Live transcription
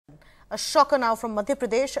A shocker now from Madhya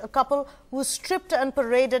Pradesh, a couple was stripped and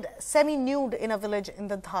paraded semi-nude in a village in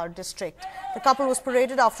the Dhar district. The couple was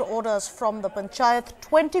paraded after orders from the Panchayat.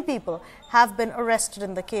 20 people have been arrested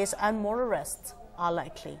in the case and more arrests are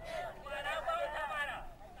likely.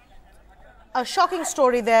 A shocking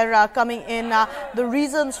story there coming in. The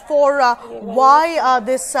reasons for why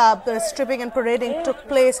this stripping and parading took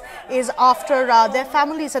place is after their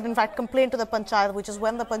families had in fact complained to the Panchayat, which is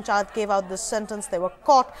when the Panchayat gave out this sentence. They were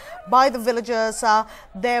caught by the villagers.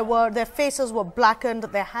 Their faces were blackened,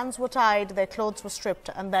 their hands were tied, their clothes were stripped,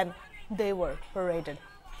 and then they were paraded.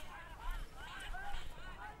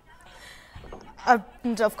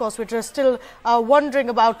 And of course, we're still wondering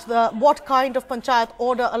about what kind of Panchayat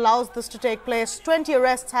order allows this to take place. 20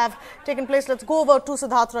 arrests have taken place. Let's go over to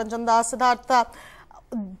Siddharth Ranjan. Siddharth,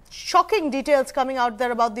 shocking details coming out there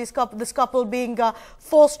about this couple being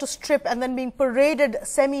forced to strip and then being paraded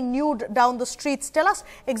semi-nude down the streets. Tell us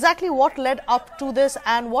exactly what led up to this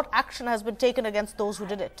and what action has been taken against those who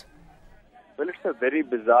did it. Well, it's a very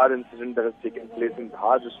bizarre incident that has taken place in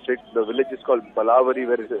Dhar district. The village is called Balavari,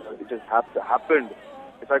 where it has happened.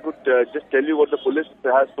 If I could just tell you what the police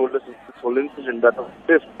has told us, this whole incident, that on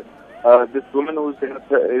 5th, this woman who's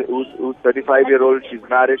 35-year-old, she's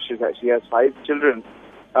married, she has 5 children,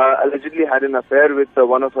 allegedly had an affair with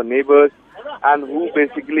one of her neighbors, and who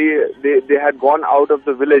basically, they had gone out of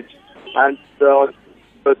the village and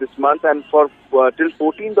this month, and for till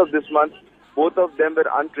 14th of this month, both of them were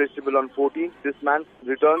untraceable. On 14th, this man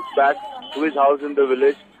returns back to his house in the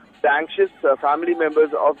village. The anxious family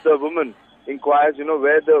members of the woman inquires,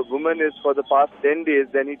 where the woman is for the past 10 days.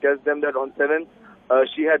 Then he tells them that on 7th,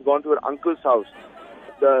 she had gone to her uncle's house.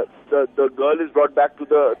 The girl is brought back to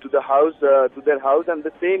their house, and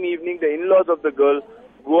the same evening, the in-laws of the girl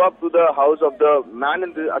go up to the house of the man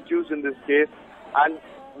accused in this case, and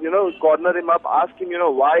corner him up, ask him,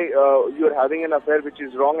 why you're having an affair, which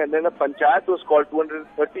is wrong. And then a Panchayat was called.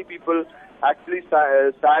 230 people actually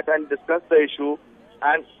sat and discussed the issue.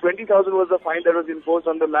 And 20,000 was the fine that was imposed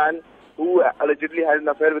on the man who allegedly had an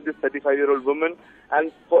affair with this 35-year-old woman.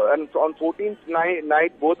 And on 14th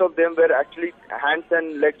night, both of them were actually, hands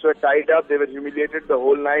and legs were tied up. They were humiliated the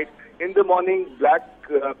whole night. In the morning, black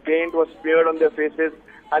paint was smeared on their faces.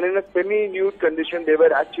 And in a semi-nude condition, they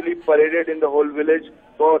were actually paraded in the whole village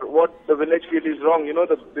for what the village feels is wrong.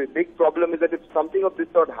 The big problem is that if something of this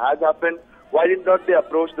sort has happened, why did not they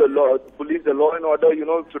approach the police? The law and order,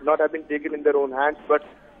 should not have been taken in their own hands. But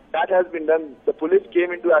that has been done. The police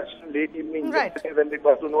came into action late evening yesterday when they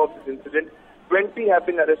got to know of this incident. 20 have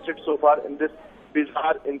been arrested so far in this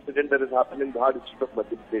bizarre incident that has happened in Dhar district of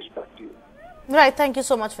Madhya Pradesh. Back to you. Right, thank you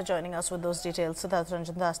so much for joining us with those details. Siddharth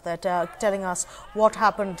Ranjan Das, telling us what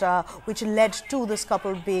happened, which led to this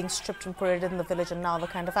couple being stripped and paraded in the village, and now the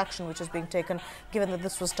kind of action which is being taken, given that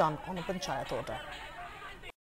this was done on a Panchayat order.